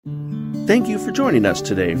Thank you for joining us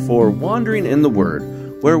today for Wandering in the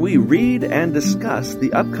Word, where we read and discuss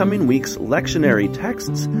the upcoming week's lectionary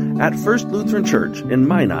texts at First Lutheran Church in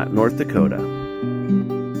Minot, North Dakota.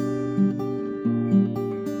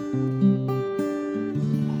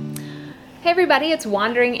 Hey everybody, it's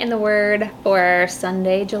Wandering in the Word for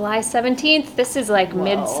Sunday, July 17th. This is like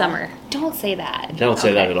midsummer. Don't say that. Don't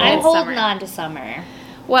say that at all. I'm holding Midsummer. on to summer.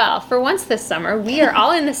 Well, for once this summer, we are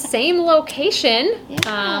all in the same location. So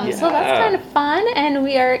that's kind of fun, and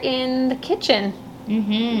we are in the kitchen.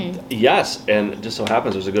 Mm-hmm. Yes, and it just so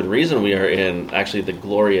happens there's a good reason we are in actually the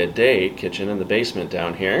Gloria Dei kitchen in the basement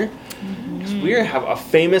down here. Because we have a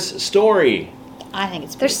famous story. I think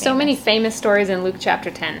it's There's so many famous stories in Luke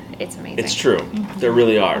chapter 10. It's amazing. It's true. There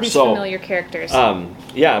really are. These So, familiar characters.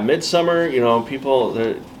 midsummer, people,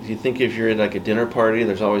 you think if you're at like a dinner party,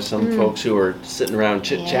 there's always some folks who are sitting around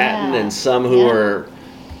chit-chatting and some who are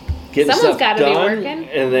getting Someone's stuff gotta be done. working.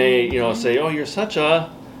 And they, say, oh, you're such a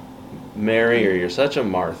Mary or you're such a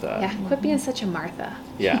Martha. Yeah, quit being such a Martha.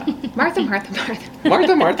 Yeah. Martha.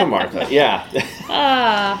 Martha.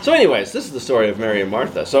 Yeah. So anyways, this is the story of Mary and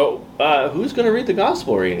Martha. So who's going to read the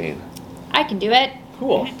gospel reading? I can do it.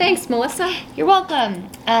 Cool. Thanks, Melissa. You're welcome.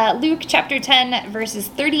 Luke chapter 10, verses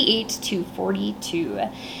 38 to 42.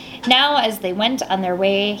 Now, as they went on their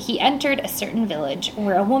way, he entered a certain village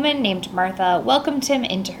where a woman named Martha welcomed him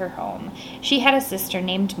into her home. She had a sister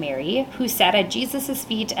named Mary, who sat at Jesus'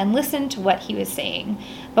 feet and listened to what he was saying.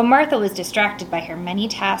 But Martha was distracted by her many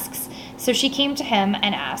tasks, so she came to him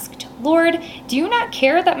and asked, "Lord, do you not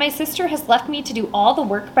care that my sister has left me to do all the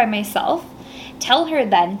work by myself? Tell her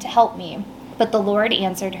then to help me." But the Lord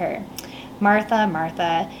answered her, "Martha,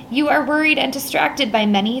 Martha, you are worried and distracted by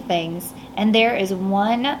many things, and there is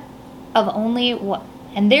need of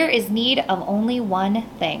only one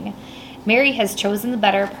thing. Mary has chosen the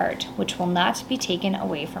better part, which will not be taken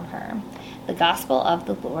away from her." The Gospel of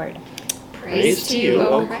the Lord. Praise to you,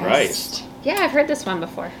 O Christ. Yeah, I've heard this one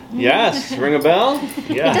before. Yes. Ring a bell?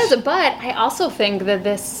 Yes. It does, but I also think that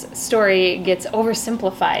this story gets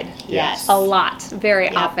oversimplified Yes. a lot, very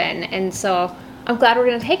often. And so I'm glad we're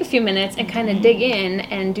going to take a few minutes and kind of dig in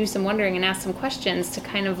and do some wondering and ask some questions to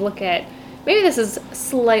kind of look at, maybe this is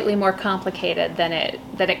slightly more complicated than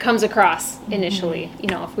it comes across initially.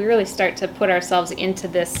 If we really start to put ourselves into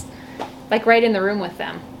this, like right in the room with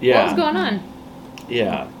them. Yeah. What was going on?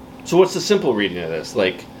 Yeah. So what's the simple reading of this?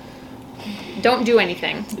 Like, Don't do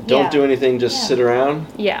anything. don't do anything, just sit around.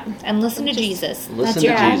 Yeah. And listen to Jesus. Listen That's to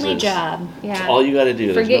your Jesus. only job. Yeah. That's all you got to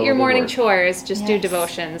do. There's Forget no your other morning work. chores. Just do Yes.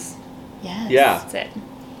 devotions. Yes. Yeah. That's it.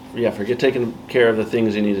 Yeah, forget taking care of the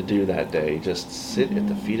things you need to do that day. Just sit at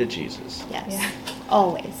the feet of Jesus. Yes. Yeah.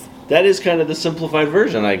 Always. That is kind of the simplified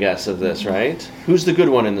version, I guess, of this, right? Who's the good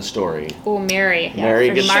one in the story? Oh, Mary. Mary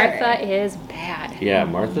For gets- Martha is bad. Yeah,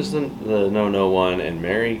 Martha's the no one, and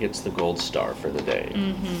Mary gets the gold star for the day.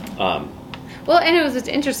 Well, and what's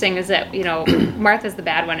interesting is that, Martha's the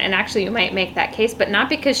bad one. And actually, you might make that case, but not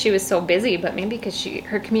because she was so busy, but maybe because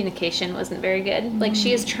her communication wasn't very good. Like,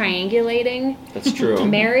 she is triangulating That's true.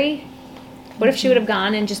 Mary. What if she would have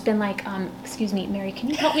gone and just been like, excuse me, Mary, can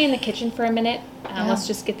you help me in the kitchen for a minute? Let's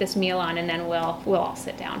just get this meal on, and then we'll all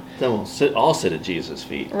sit down. Then we'll all sit at Jesus'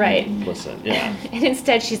 feet. Right. Listen, yeah. And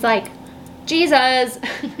instead, she's like, Jesus,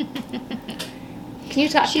 can you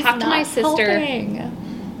talk to my sister?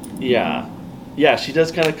 Helping. Yeah. Yeah, she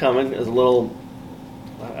does kind of come in as a little,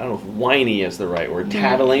 I don't know if whiny is the right word,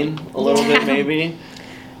 tattling a little bit maybe.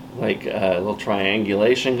 Like a little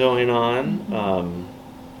triangulation going on.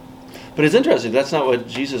 But it's interesting, that's not what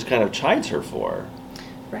Jesus kind of chides her for.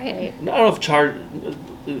 Right. I don't know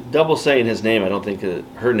if double saying his name, I don't think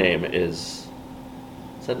her name is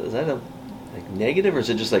that a like negative, or is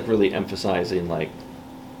it just like really emphasizing like,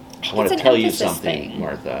 I want to tell you something,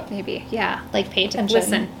 Martha. Maybe, yeah. Like, pay attention.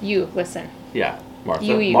 Listen. Yeah, Martha.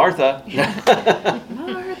 You. Martha.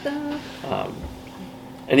 Martha.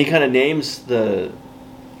 And he kind of names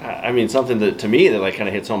something that to me that like kind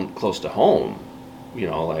of hits home close to home.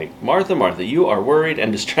 Like, Martha, Martha, you are worried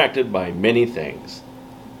and distracted by many things.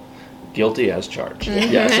 Guilty as charged.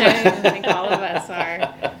 Yes. I think all of us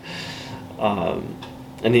are.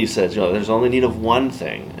 And he says, there's only need of one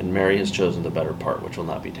thing, and Mary has chosen the better part, which will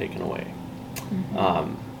not be taken away.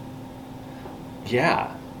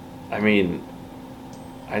 Yeah.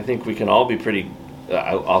 I think we can all be pretty,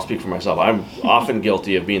 I'll speak for myself. I'm often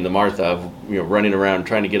guilty of being the Martha of, running around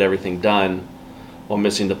trying to get everything done while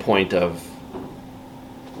missing the point of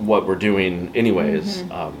what we're doing anyways.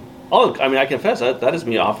 I confess that is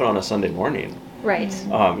me often on a Sunday morning. Right.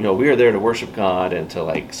 We are there to worship God and to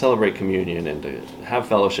like celebrate communion and to have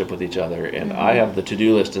fellowship with each other. And I have the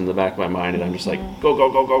to-do list in the back of my mind, and I'm just like, go,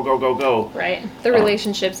 go, go, go, go, go, go. Right. The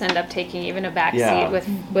relationships end up taking even a backseat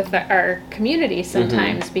with our community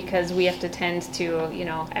sometimes because we have to tend to,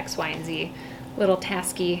 X, Y, and Z, little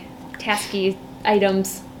tasky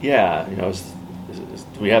items. Yeah.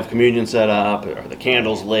 Do we have communion set up? Are the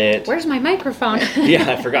candles lit? Where's my microphone?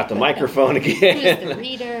 Yeah, I forgot the microphone again. Who's the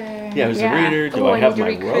reader? Yeah, who's the reader? Do I have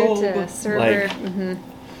my robe? A server.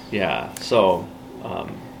 Yeah, so,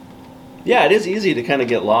 it is easy to kind of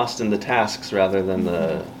get lost in the tasks rather than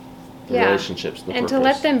the relationships, the and purpose. to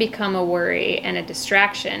let them become a worry and a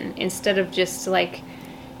distraction instead of just like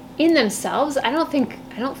in themselves. I don't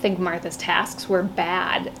think Martha's tasks were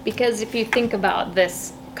bad, because if you think about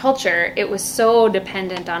this culture, it was so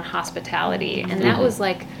dependent on hospitality, and that was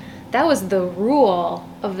the rule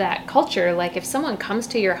of that culture. Like if someone comes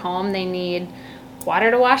to your home, they need water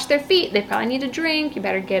to wash their feet, they probably need a drink, you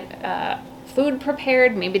better get food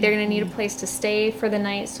prepared, maybe they're going to need a place to stay for the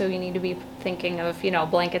night, so you need to be thinking of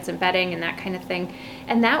blankets and bedding and that kind of thing.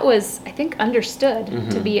 And that was, I think,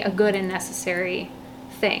 understood to be a good and necessary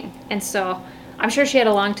thing. And so I'm sure she had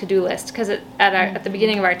a long to-do list, because at the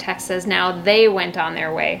beginning of our text says, now they went on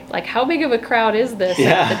their way. Like, how big of a crowd is this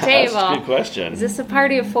at the table? That's a good question. Is this a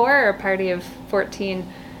party of 4 or a party of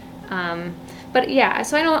 14? But yeah,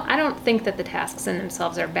 so I don't think that the tasks in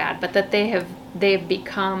themselves are bad, but that they've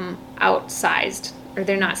become outsized, or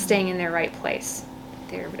they're not staying in their right place.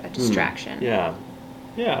 They're a distraction. Yeah.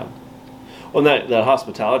 Well, that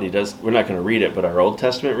hospitality does. We're not going to read it, but our Old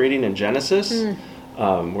Testament reading in Genesis.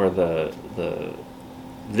 Where the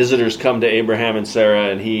visitors come to Abraham and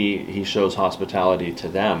Sarah, and he shows hospitality to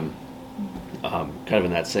them, kind of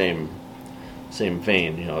in that same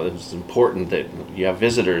vein. It's important that you have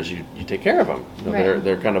visitors, you take care of them. Right.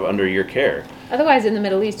 They're kind of under your care. Otherwise, in the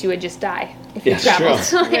Middle East, you would just die if you traveled.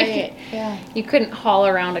 True. Right. Yeah. You couldn't haul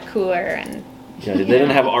around a cooler and. Yeah, they didn't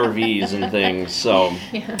have RVs and things, so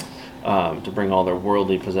to bring all their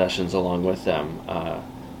worldly possessions along with them. I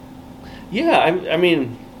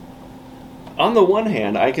mean, on the one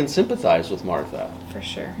hand, I can sympathize with Martha. For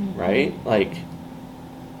sure. Right? Like,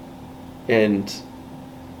 and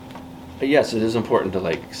yes, it is important to,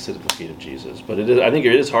 like, sit at the feet of Jesus. But I think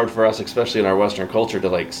it is hard for us, especially in our Western culture, to,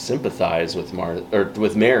 like, sympathize with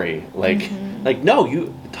with Mary. Like,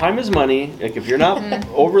 no, time is money. Like, if you're not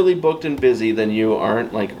overly booked and busy, then you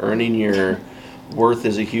aren't, like, earning your worth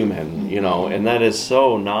as a human, and that is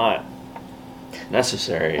so not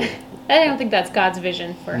necessary. I don't think that's God's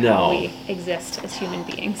vision for how we exist as human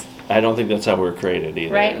beings. I don't think that's how we're created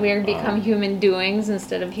either. Right? We become human doings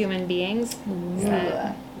instead of human beings.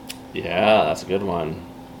 Yeah, that's a good one.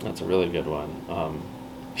 That's a really good one.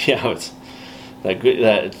 It's that good.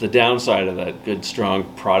 It's the downside of that good, strong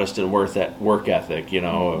Protestant work ethic.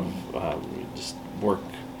 Of just work.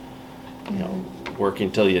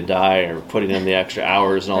 Working till you die, or putting in the extra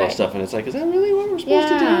hours and all that stuff, and it's like, is that really what we're supposed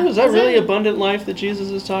to do? Is that really abundant life that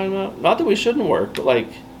Jesus is talking about? Not that we shouldn't work, but like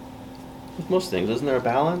with most things, isn't there a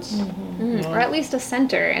balance? Or at least a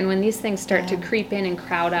center. And when these things start to creep in and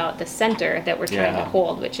crowd out the center that we're trying to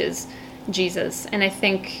hold, which is Jesus. And I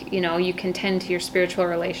think, you can tend to your spiritual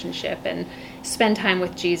relationship and spend time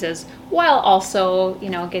with Jesus while also,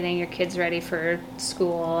 getting your kids ready for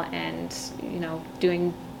school and,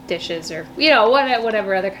 doing dishes or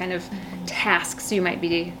whatever other kind of tasks you might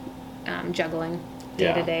be juggling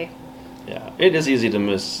day to day. Yeah, it is easy to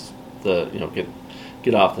miss the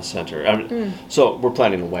get off the center. So we're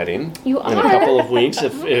planning a wedding in a couple of weeks.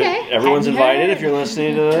 If everyone's invited, if you're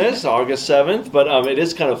listening to this, August 7th. But it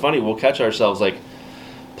is kind of funny. We'll catch ourselves like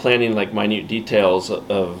planning like minute details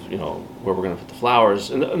of where we're going to put the flowers,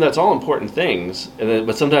 and that's all important things.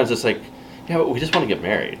 But sometimes it's like, but we just want to get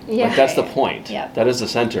married. Yeah. Like, that's the point. Yeah. That is the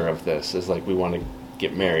center of this, is like we want to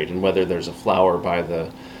get married. And whether there's a flower by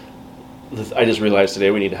I just realized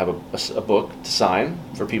today we need to have a book to sign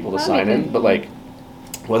for people to sign in. But like,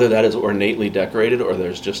 whether that is ornately decorated or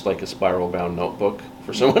there's just like a spiral bound notebook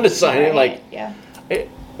for someone to sign in, like,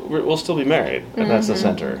 we'll still be married. And that's the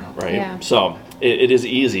center, right? Yeah. So it is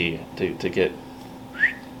easy to get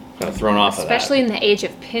kind of thrown off especially of that. in the age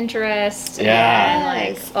of Pinterest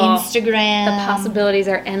and Instagram. The possibilities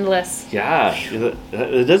are endless. Yeah,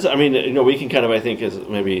 it does. I mean, we can kind of, I think, as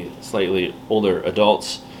maybe slightly older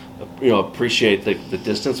adults, appreciate the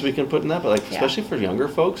distance we can put in that. But like, especially for younger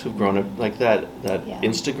folks who've grown up like that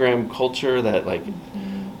Instagram culture, that like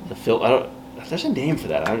the there's a name for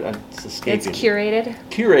that. It's escaping. It's curated.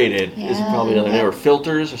 Curated is probably another name, or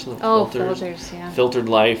filters or something. Filters. Yeah. Filtered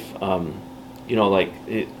life.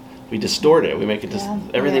 we distort it. We make it just Yeah.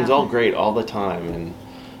 everything's Yeah. all great all the time,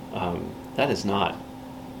 and that is not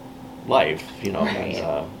life. Right. And,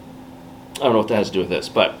 I don't know what that has to do with this,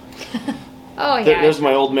 but Oh yeah. there's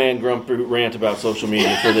my old man grumpy rant about social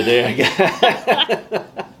media for the day, I guess.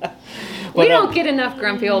 We don't get enough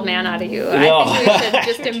grumpy old man out of you. No. I think we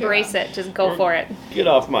should just embrace it. Just go for it. Get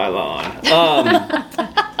off my lawn.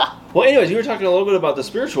 Well, anyways, you were talking a little bit about the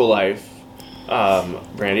spiritual life,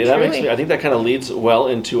 Brandy. That makes Truly. me. I think that kind of leads well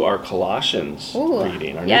into our Colossians Ooh,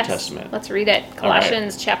 reading, our yes. New Testament. Let's read it.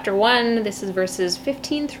 Colossians chapter 1. This is verses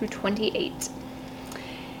 15 through 28.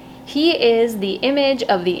 He is the image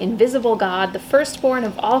of the invisible God, the firstborn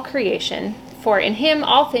of all creation. For in him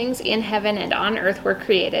all things in heaven and on earth were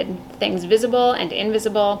created, things visible and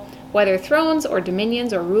invisible, whether thrones or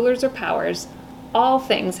dominions or rulers or powers. All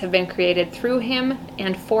things have been created through him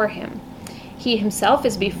and for him. He himself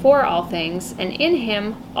is before all things, and in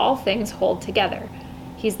him all things hold together.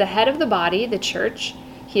 He's the head of the body, the church.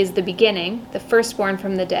 He is the beginning, the firstborn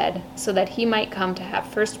from the dead, so that he might come to have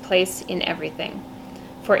first place in everything.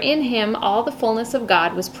 For in him all the fullness of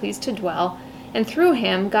God was pleased to dwell, and through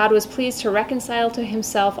him God was pleased to reconcile to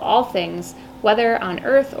himself all things, whether on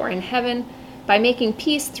earth or in heaven, by making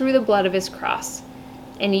peace through the blood of his cross.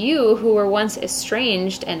 And you, who were once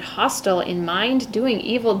estranged and hostile in mind, doing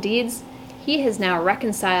evil deeds, he has now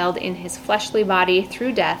reconciled in his fleshly body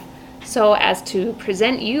through death, so as to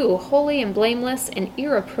present you holy and blameless and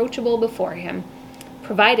irreproachable before him,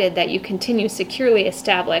 provided that you continue securely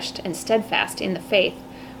established and steadfast in the faith,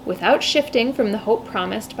 without shifting from the hope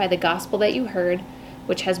promised by the gospel that you heard,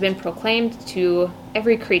 which has been proclaimed to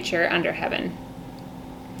every creature under heaven.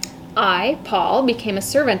 I, Paul, became a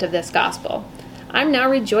servant of this gospel. I'm now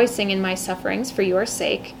rejoicing in my sufferings for your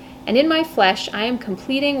sake, and in my flesh I am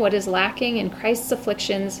completing what is lacking in Christ's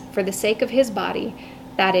afflictions for the sake of his body,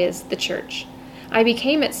 that is, the church. I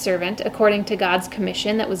became its servant according to God's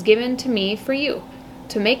commission that was given to me for you,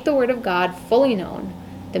 to make the word of God fully known,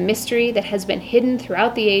 the mystery that has been hidden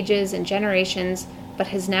throughout the ages and generations, but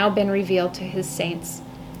has now been revealed to his saints.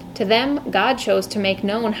 To them God chose to make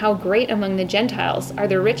known how great among the Gentiles are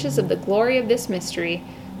the riches of the glory of this mystery,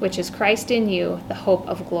 which is Christ in you, the hope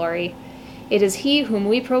of glory. It is he whom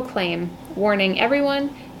we proclaim, warning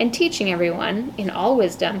everyone and teaching everyone in all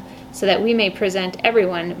wisdom, so that we may present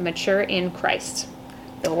everyone mature in Christ.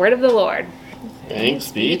 The word of the Lord.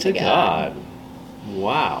 Thanks be to God.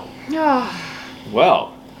 Wow. Oh,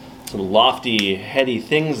 Well, some lofty, heady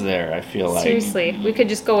things there, I feel like. seriously, we could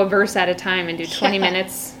just go a verse at a time and do 20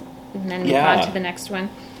 minutes and then move Yeah. on to the next one.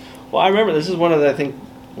 Well, I remember this is one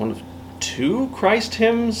of two Christ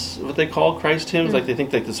hymns, what they call Christ hymns. Like, they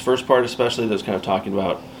think like this first part especially that's kind of talking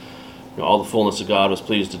about all the fullness of God was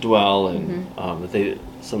pleased to dwell, and that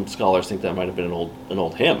some scholars think that might have been an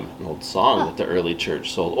old hymn, an old song that the early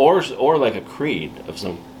church sold, or like a creed of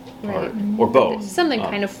some part, or both. Something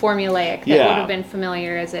kind of formulaic that yeah. would have been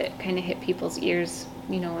familiar as it kind of hit people's ears,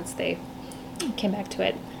 once they came back to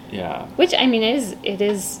it. Yeah. Which, I mean, it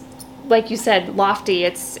is, like you said, lofty.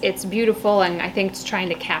 It's beautiful, and I think it's trying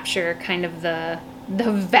to capture kind of the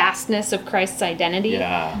vastness of Christ's identity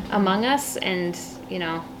among us. And,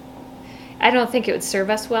 I don't think it would serve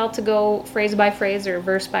us well to go phrase by phrase or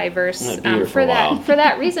verse by verse. For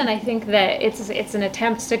that reason, I think that it's an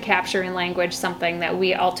attempt to capture in language something that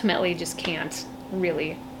we ultimately just can't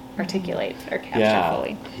really articulate or capture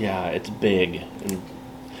fully. Yeah, it's big. And,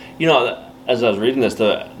 as I was reading this,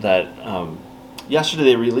 yesterday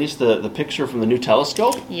they released the picture from the new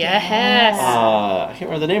telescope. Yes. I can't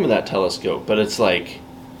remember the name of that telescope, but it's like,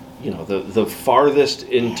 the farthest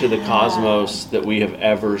into the cosmos that we have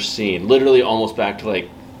ever seen. Literally almost back to, like,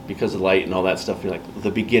 because of light and all that stuff, like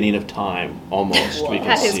the beginning of time almost. We can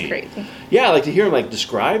That see. is crazy. Yeah, like to hear him like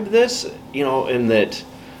describe this, and that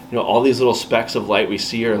all these little specks of light we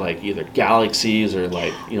see are like either galaxies or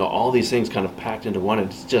like all these things kind of packed into one.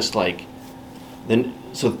 And it's just like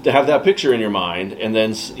so to have that picture in your mind, and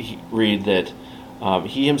then read that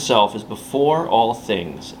he himself is before all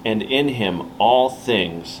things, and in him all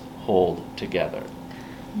things hold together.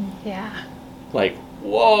 Yeah. Like,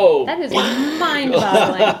 whoa! That is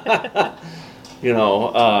mind-boggling.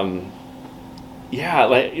 Yeah,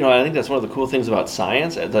 like, I think that's one of the cool things about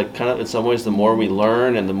science. Like, kind of in some ways, the more we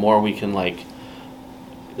learn and the more we can, like,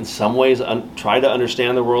 in some ways try to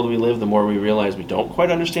understand the world we live, the more we realize we don't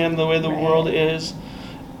quite understand the way the world is.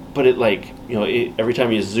 But it, like, every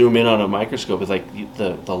time you zoom in on a microscope, it's like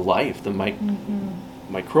the life, the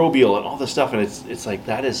microbial and all this stuff, and it's like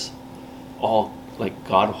that is all, like,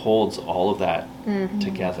 God holds all of that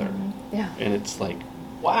together. Yeah. And it's like,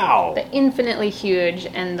 wow. The infinitely huge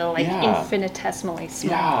and the infinitesimally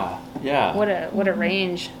small. Yeah. What a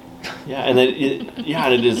range. Yeah, and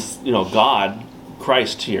it is, God,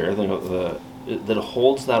 Christ here, that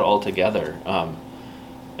holds that all together.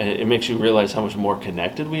 And it makes you realize how much more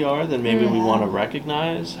connected we are than maybe we want to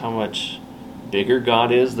recognize, how much bigger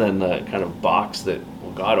God is than the kind of box that,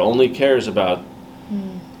 God only cares about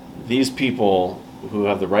these people who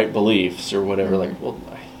have the right beliefs or whatever. Like,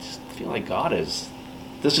 I just feel like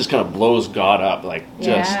this just kind of blows God up, like,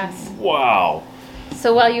 just, wow.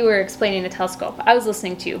 So while you were explaining the telescope, I was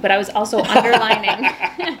listening to you, but I was also underlining.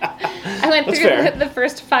 I went through the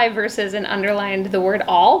first 5 verses and underlined the word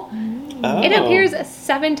all. Oh. It appears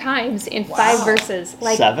 7 times in 5 verses.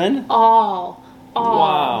 Like 7? All.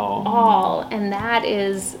 Wow. All. And that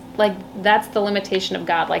is, like, that's the limitation of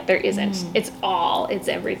God. Like, there isn't. It's all. It's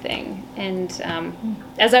everything. And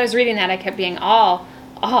as I was reading that, I kept being all,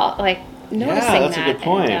 like, noticing that. Yeah, that's a good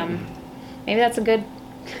point. And, maybe that's a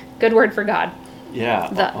good word for God. Yeah.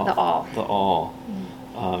 The all. The all.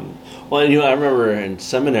 Well, I remember in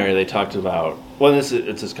seminary they talked about, it's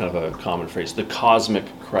just kind of a common phrase, the cosmic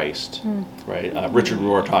Christ, right? Richard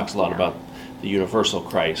Rohr talks a lot about the universal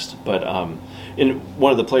Christ, but in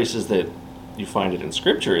one of the places that you find it in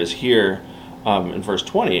Scripture is here in verse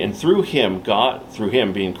 20, and through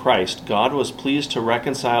him being Christ, God was pleased to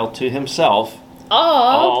reconcile to himself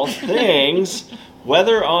all things,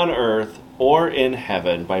 whether on earth or in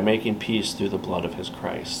heaven, by making peace through the blood of his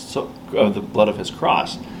Christ. So the blood of his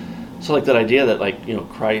cross. So like that idea that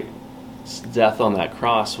Christ's death on that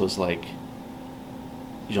cross was like,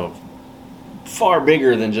 far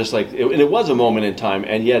bigger than just like, and it was a moment in time,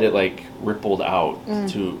 and yet it like rippled out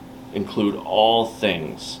to include all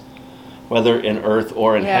things, whether in earth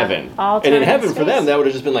or in heaven. And in heaven for them, that would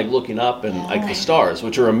have just been like looking up and like the stars,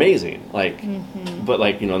 which are amazing. Like, but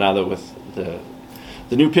like, now that with the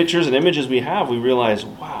new pictures and images we have, we realize,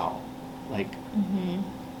 wow, like,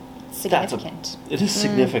 significant. It is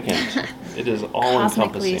significant. It is all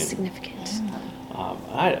encompassing. Cosmically significant.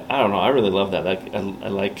 I don't know. I really love that. I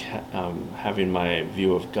like having my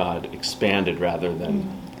view of God expanded rather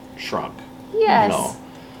than shrunk. Yes.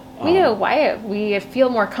 We know why we feel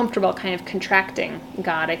more comfortable kind of contracting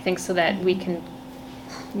God, I think, so that we can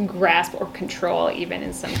grasp or control, even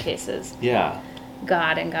in some cases,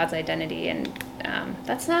 God and God's identity. And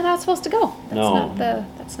that's not how it's supposed to go.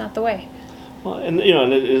 That's not the way. Well, and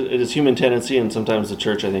it is human tendency, and sometimes the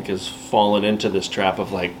church, I think, has fallen into this trap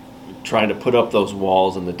of like trying to put up those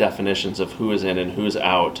walls and the definitions of who is in and who is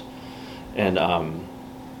out, and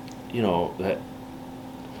that,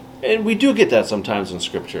 and we do get that sometimes in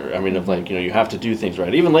Scripture. I mean, of like you have to do things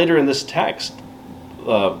right. Even later in this text,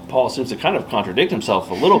 Paul seems to kind of contradict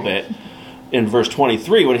himself a little bit in verse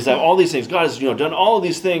 23 when he said, "All these things, God has done all of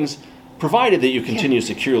these things, provided that you continue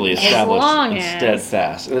securely established and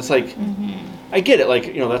steadfast." And it's like, I get it.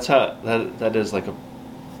 Like, that's how, that is like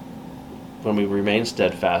when we remain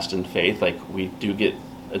steadfast in faith, like we do get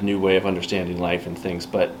a new way of understanding life and things,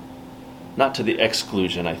 but not to the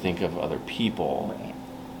exclusion, I think, of other people.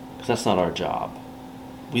 Because that's not our job.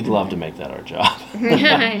 We'd love to make that our job.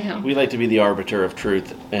 I know. We like to be the arbiter of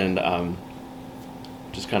truth, and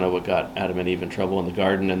just kind of what got Adam and Eve in trouble in the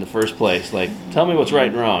garden in the first place. Like, tell me what's right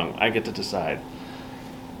and wrong. I get to decide.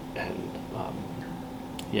 And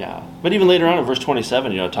but even later on in verse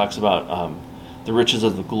 27, it talks about the riches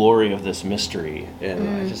of the glory of this mystery,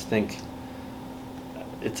 and I just think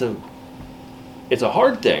it's a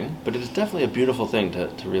hard thing, but it is definitely a beautiful thing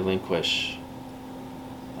to relinquish.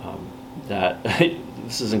 That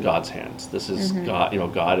this is in God's hands. This is God.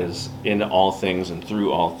 God is in all things and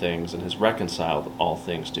through all things, and has reconciled all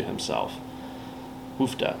things to Himself.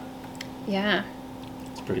 Woofda. Yeah.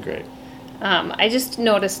 It's pretty great. I just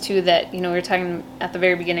noticed too that we were talking at the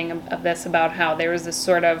very beginning of this about how there was this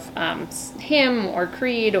sort of hymn or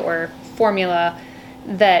creed or formula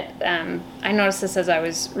that I noticed this as I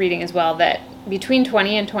was reading as well, that between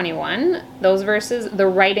 20 and 21, those verses, the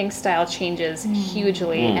writing style changes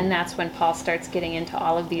hugely, and that's when Paul starts getting into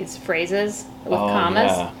all of these phrases with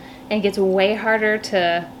commas, and it gets way harder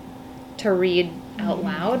to read out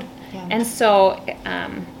loud. Yeah. And so,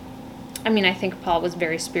 I think Paul was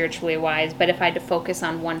very spiritually wise, but if I had to focus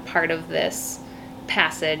on one part of this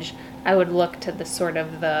passage, I would look to the sort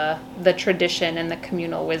of the tradition and the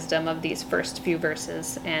communal wisdom of these first few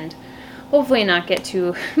verses, and hopefully not get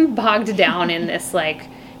too bogged down in this, like,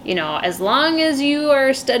 as long as you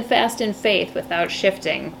are steadfast in faith without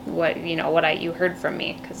shifting what you heard from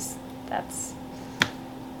me, because that's,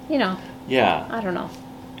 I don't know.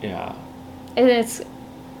 Yeah. And it's,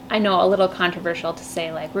 I know, a little controversial to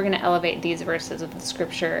say, like, we're going to elevate these verses of the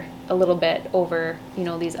Scripture a little bit over,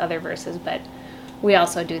 these other verses, but we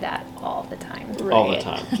also do that all the time. All the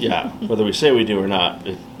time, yeah. Whether we say we do or not,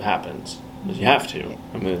 it happens. Because you have to.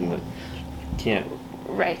 I mean, you can't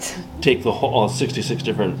Right. take the whole all 66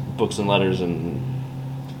 different books and letters and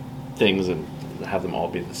things and have them all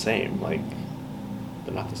be the same, like,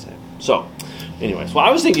 but not the same. So, anyways, well, I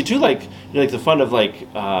was thinking too, like, the fun of like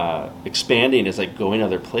expanding is like going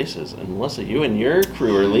other places. And Melissa, you and your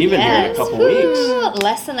crew are leaving here in a couple weeks.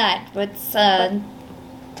 Less than that. What's 10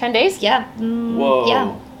 days? yeah. Whoa.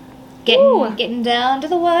 Yeah. Ooh. Getting down to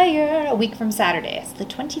the wire a week from Saturday. So the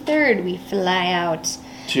 23rd we fly out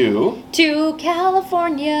to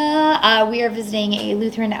California. We are visiting a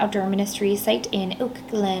Lutheran outdoor ministry site in Oak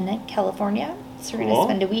Glen, California. So we're going to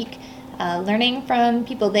spend a week learning from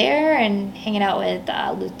people there and hanging out with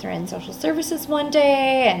Lutheran Social Services one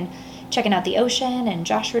day and checking out the ocean and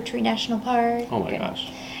Joshua Tree National Park. Oh my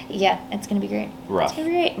gosh. Yeah, it's going to be great. Rough. It's going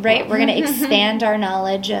to be great. Right? We're going to expand our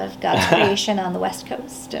knowledge of God's creation on the West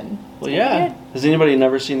Coast. And Well, yeah. Has anybody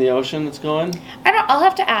never seen the ocean that's going? I'll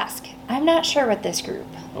have to ask. I'm not sure with this group.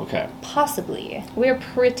 Okay. Possibly. We're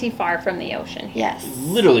pretty far from the ocean here. Yes.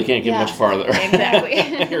 Literally can't get Yeah. much farther. Exactly.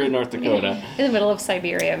 Here in North Dakota. In the middle of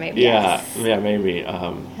Siberia, maybe. Yeah, yeah, maybe.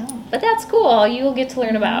 Yeah. But that's cool. You'll get to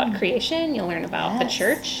learn about creation. You'll learn about the Yes.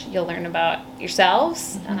 church. You'll learn about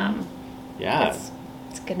yourselves. Yeah.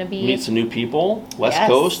 It's going to be... Meet some new people. West Yes.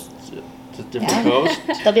 Coast. It's a different Yeah. coast.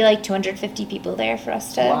 There'll be like 250 people there for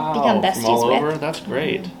us to Wow, become besties from all over. with. That's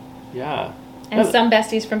great. Yeah. And some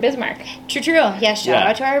besties from Bismarck. True. Yeah, shout Yeah.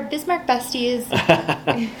 out to our Bismarck besties.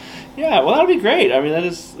 Yeah, well, that'll be great. I mean, that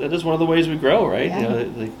is one of the ways we grow, right? Yeah. You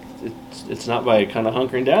know, it's not by kind of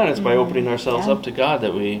hunkering down. It's by opening ourselves Yeah. up to God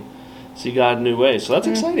that we see God in new ways. So that's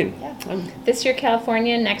exciting. Yeah. This year,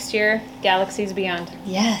 California. Next year, galaxies beyond.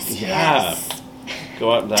 Yes. Yeah. Yes.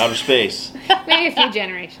 Go out into outer space. Maybe a few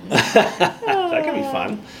generations. That could be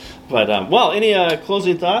fun. But well, any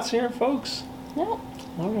closing thoughts here, folks? No.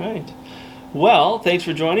 All right. Well, thanks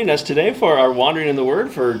for joining us today for our Wandering in the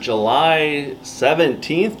Word for July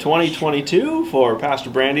 17th, 2022. For Pastor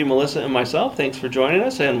Brandy, Melissa, and myself, thanks for joining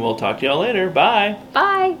us, and we'll talk to y'all later. Bye.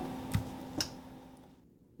 Bye.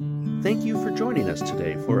 Thank you for joining us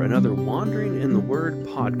today for another Wandering in the Word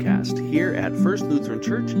podcast here at First Lutheran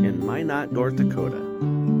Church in Minot, North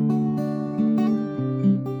Dakota.